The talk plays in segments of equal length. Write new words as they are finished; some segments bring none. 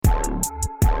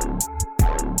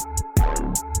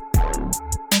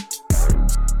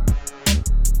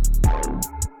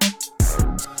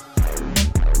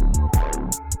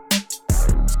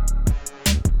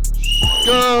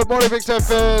morning, Big Ten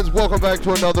fans. Welcome back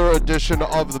to another edition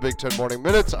of the Big Ten Morning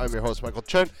Minutes. I'm your host, Michael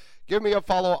Chen. Give me a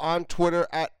follow on Twitter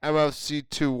at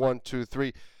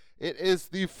MFC2123. It is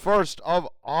the 1st of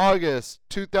August,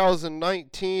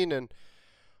 2019, and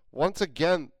once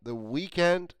again, the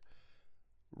weekend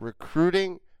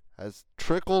recruiting has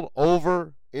trickled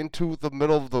over into the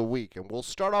middle of the week. And we'll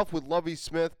start off with Lovie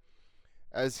Smith,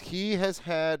 as he has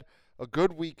had a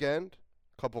good weekend.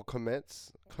 A couple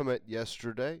commits. Commit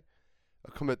yesterday, a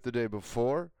commit the day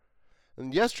before,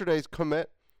 and yesterday's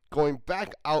commit going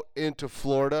back out into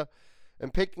Florida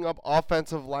and picking up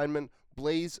offensive lineman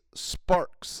Blaze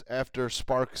Sparks after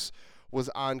Sparks was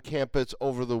on campus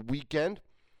over the weekend.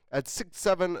 At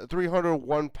 6'7",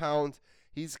 301 pounds,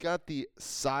 he's got the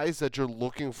size that you're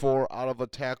looking for out of a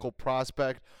tackle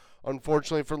prospect.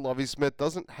 Unfortunately for Lovie Smith,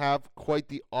 doesn't have quite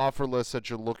the offer list that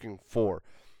you're looking for.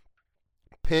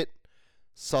 Pitt,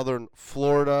 Southern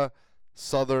Florida,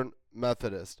 Southern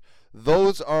Methodist.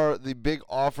 Those are the big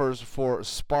offers for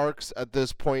Sparks at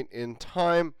this point in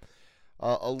time.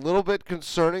 A little bit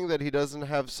concerning that he doesn't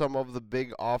have some of the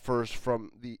big offers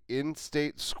from the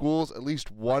in-state schools, at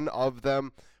least one of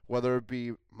them, whether it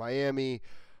be Miami,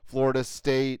 Florida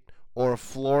State, or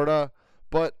Florida.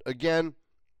 But again,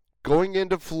 going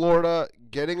into Florida,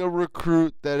 getting a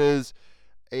recruit that is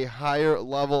a higher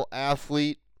level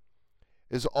athlete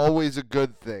is always a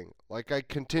good thing. Like I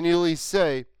continually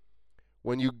say,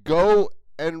 when you go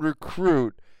and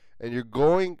recruit and you're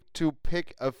going to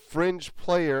pick a fringe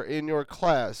player in your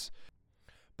class,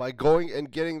 by going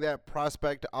and getting that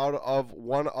prospect out of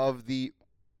one of the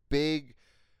big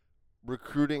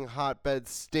recruiting hotbed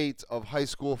states of high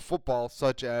school football,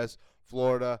 such as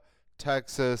Florida,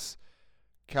 Texas,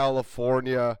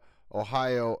 California,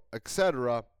 Ohio,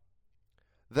 etc.,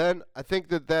 then I think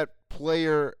that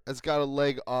player has got a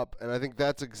leg up, and I think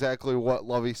that's exactly what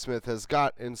Lovie Smith has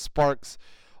got in Sparks.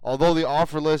 Although the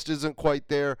offer list isn't quite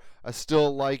there, I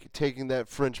still like taking that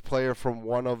fringe player from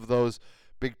one of those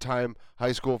big-time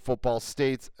high school football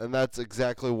states, and that's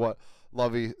exactly what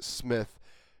Lovie Smith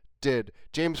did.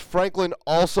 James Franklin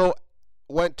also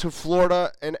went to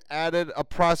Florida and added a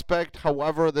prospect.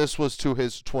 However, this was to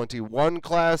his 21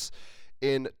 class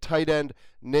in tight end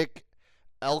Nick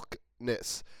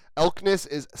Elkness. Elkness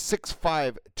is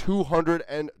 6'5",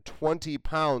 220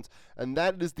 pounds, and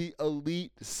that is the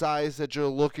elite size that you're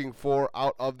looking for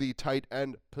out of the tight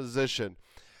end position.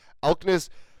 Elkness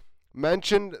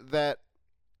mentioned that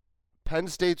Penn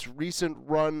State's recent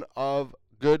run of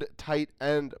good tight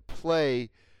end play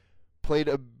played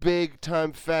a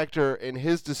big-time factor in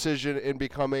his decision in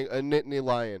becoming a Nittany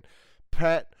Lion.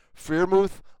 Pat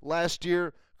Freiermuth last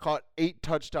year caught 8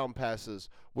 touchdown passes,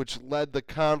 which led the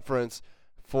conference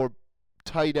for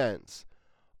tight ends.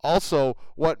 Also,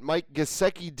 what Mike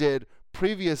Gesicki did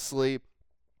previously,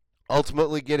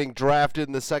 ultimately getting drafted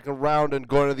in the second round and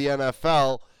going to the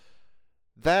NFL,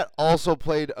 that also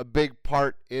played a big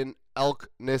part in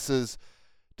Elkness's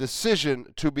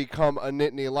decision to become a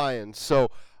Nittany Lion. So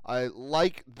I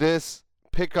like this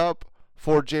pickup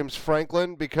for James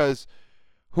Franklin, because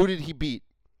who did he beat?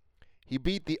 He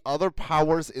beat the other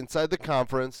powers inside the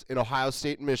conference in Ohio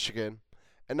State and Michigan.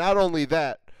 And not only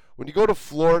that, when you go to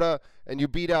Florida and you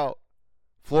beat out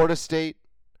Florida State,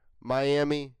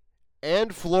 Miami,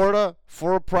 and Florida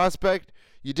for a prospect,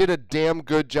 you did a damn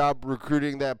good job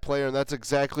recruiting that player, and that's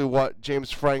exactly what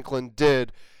James Franklin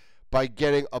did by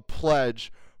getting a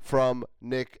pledge from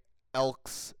Nick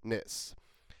Elkness.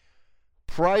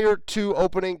 Prior to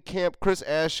opening camp, Chris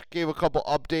Ash gave a couple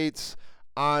updates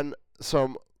on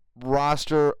some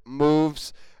roster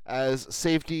moves, as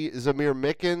safety Zamir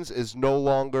Mickens is no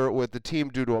longer with the team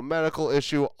due to a medical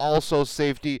issue. Also,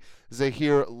 safety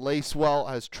Zahir Lacewell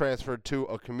has transferred to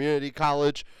a community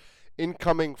college.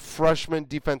 Incoming freshman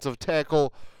defensive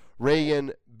tackle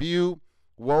Rayan Bew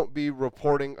won't be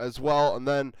reporting as well. And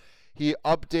then he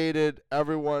updated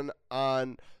everyone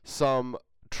on some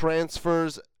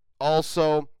transfers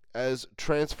also, as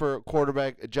transfer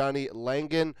quarterback Johnny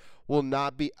Langan will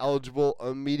not be eligible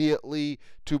immediately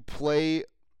to play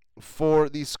for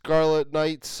the Scarlet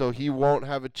Knights, so he won't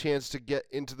have a chance to get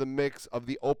into the mix of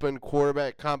the open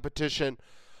quarterback competition.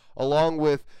 Along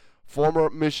with former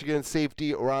Michigan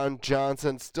safety Ron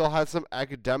Johnson, still has some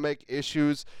academic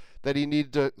issues that he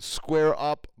needed to square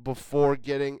up before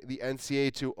getting the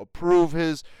NCAA to approve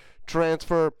his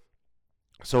transfer.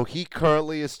 So he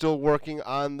currently is still working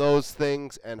on those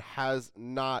things and has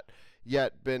not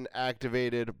yet been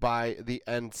activated by the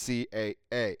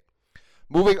NCAA.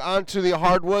 Moving on to the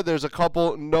hardwood, there's a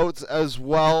couple notes as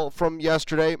well from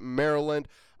yesterday. Maryland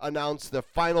announced the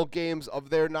final games of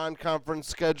their non-conference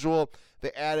schedule.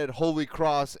 They added Holy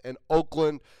Cross and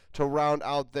Oakland to round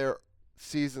out their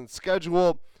season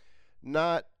schedule.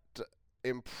 Not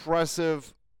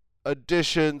impressive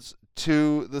additions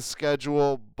to the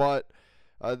schedule, but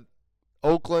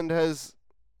Oakland has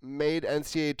made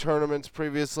NCAA tournaments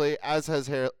previously, as has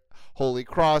Holy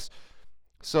Cross.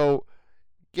 So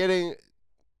getting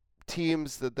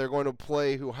teams that they're going to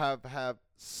play who have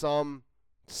some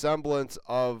semblance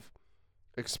of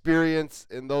experience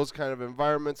in those kind of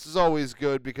environments is always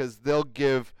good, because they'll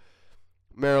give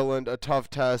Maryland a tough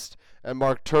test, and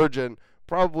Mark Turgeon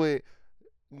probably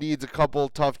needs a couple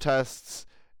tough tests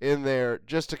in there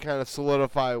just to kind of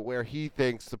solidify where he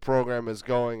thinks the program is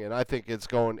going, and I think it's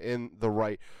going in the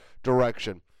right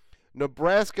direction.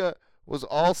 Nebraska was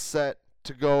all set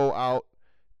to go out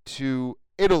to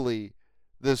Italy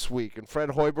this week, and Fred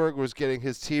Hoiberg was getting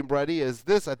his team ready, as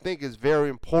this, I think, is very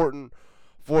important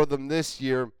for them this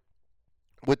year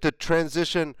with the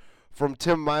transition from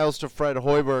Tim Miles to Fred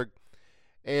Hoiberg.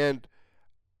 And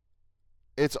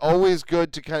it's always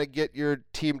good to kind of get your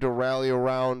team to rally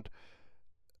around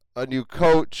a new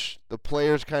coach. The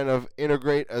players kind of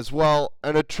integrate as well.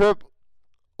 And a trip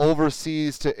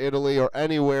overseas to Italy or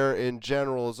anywhere in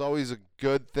general is always a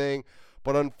good thing.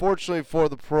 But unfortunately for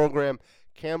the program,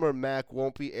 Cameron Mack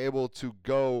won't be able to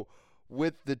go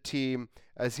with the team,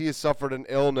 as he has suffered an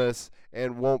illness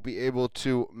and won't be able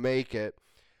to make it.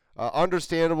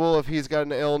 Understandable if he's got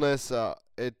an illness.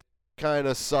 It kind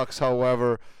of sucks,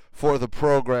 however, for the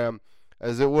program,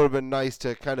 as it would have been nice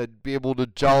to kind of be able to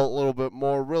gel a little bit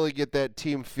more, really get that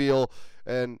team feel,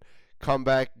 and come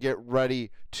back, get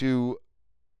ready to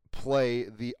play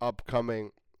the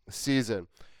upcoming season.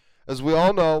 As we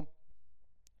all know,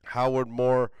 Howard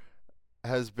Moore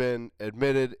has been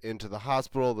admitted into the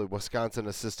hospital, the Wisconsin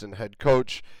assistant head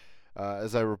coach,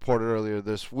 as I reported earlier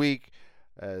this week.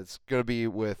 It's going to be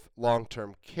with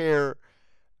long-term care.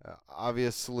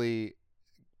 Obviously,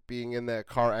 being in that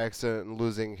car accident and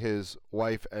losing his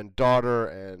wife and daughter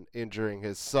and injuring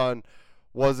his son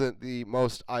wasn't the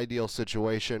most ideal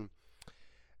situation.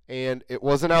 And it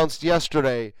was announced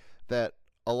yesterday that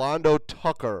Alondo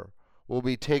Tucker will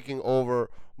be taking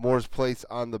over Moore's place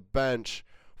on the bench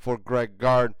for Greg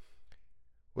Gard.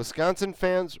 Wisconsin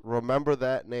fans, remember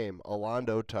that name,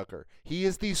 Alondo Tucker. He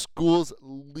is the school's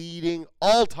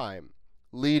all-time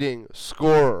leading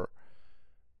scorer.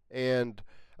 And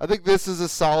I think this is a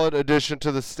solid addition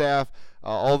to the staff.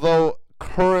 Although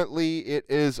currently it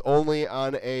is only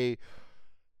on a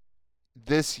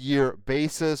this year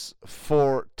basis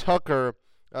for Tucker,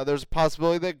 there's a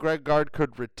possibility that Greg Gard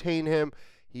could retain him.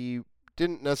 He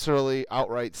didn't necessarily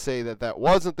outright say that that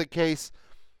wasn't the case.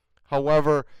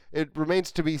 However, it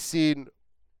remains to be seen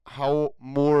how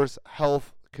Moore's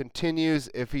health continues.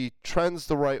 If he trends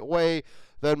the right way,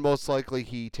 then most likely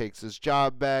he takes his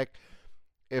job back.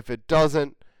 If it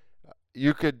doesn't,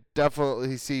 you could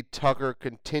definitely see Tucker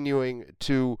continuing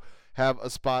to have a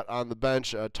spot on the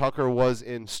bench. Tucker was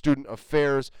in student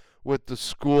affairs with the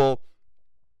school,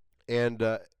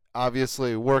 and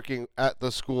obviously working at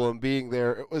the school and being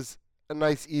there, it was a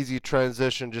nice, easy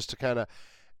transition just to kind of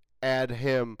add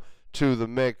him to the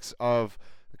mix of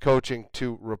coaching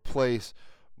to replace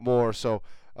Moore. So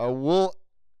we'll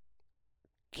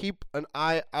keep an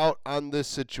eye out on this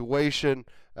situation,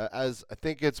 as I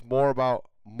think it's more about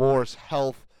Moore's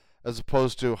health as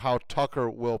opposed to how Tucker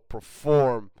will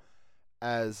perform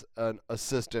as an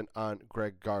assistant on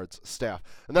Greg Gard's staff.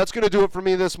 And that's going to do it for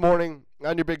me this morning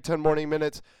on your Big Ten Morning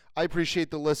Minutes. I appreciate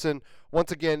the listen.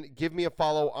 Once again, give me a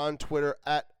follow on Twitter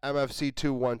at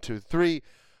MFC2123.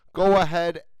 Go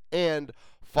ahead and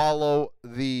follow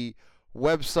the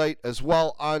website as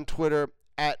well on Twitter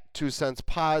at 2 Cents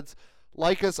Pods.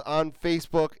 Like us on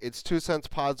Facebook. It's 2 Cents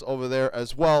Pods over there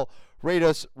as well. Rate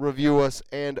us, review us,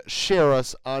 and share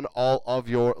us on all of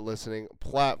your listening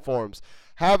platforms.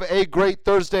 Have a great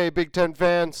Thursday, Big Ten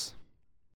fans.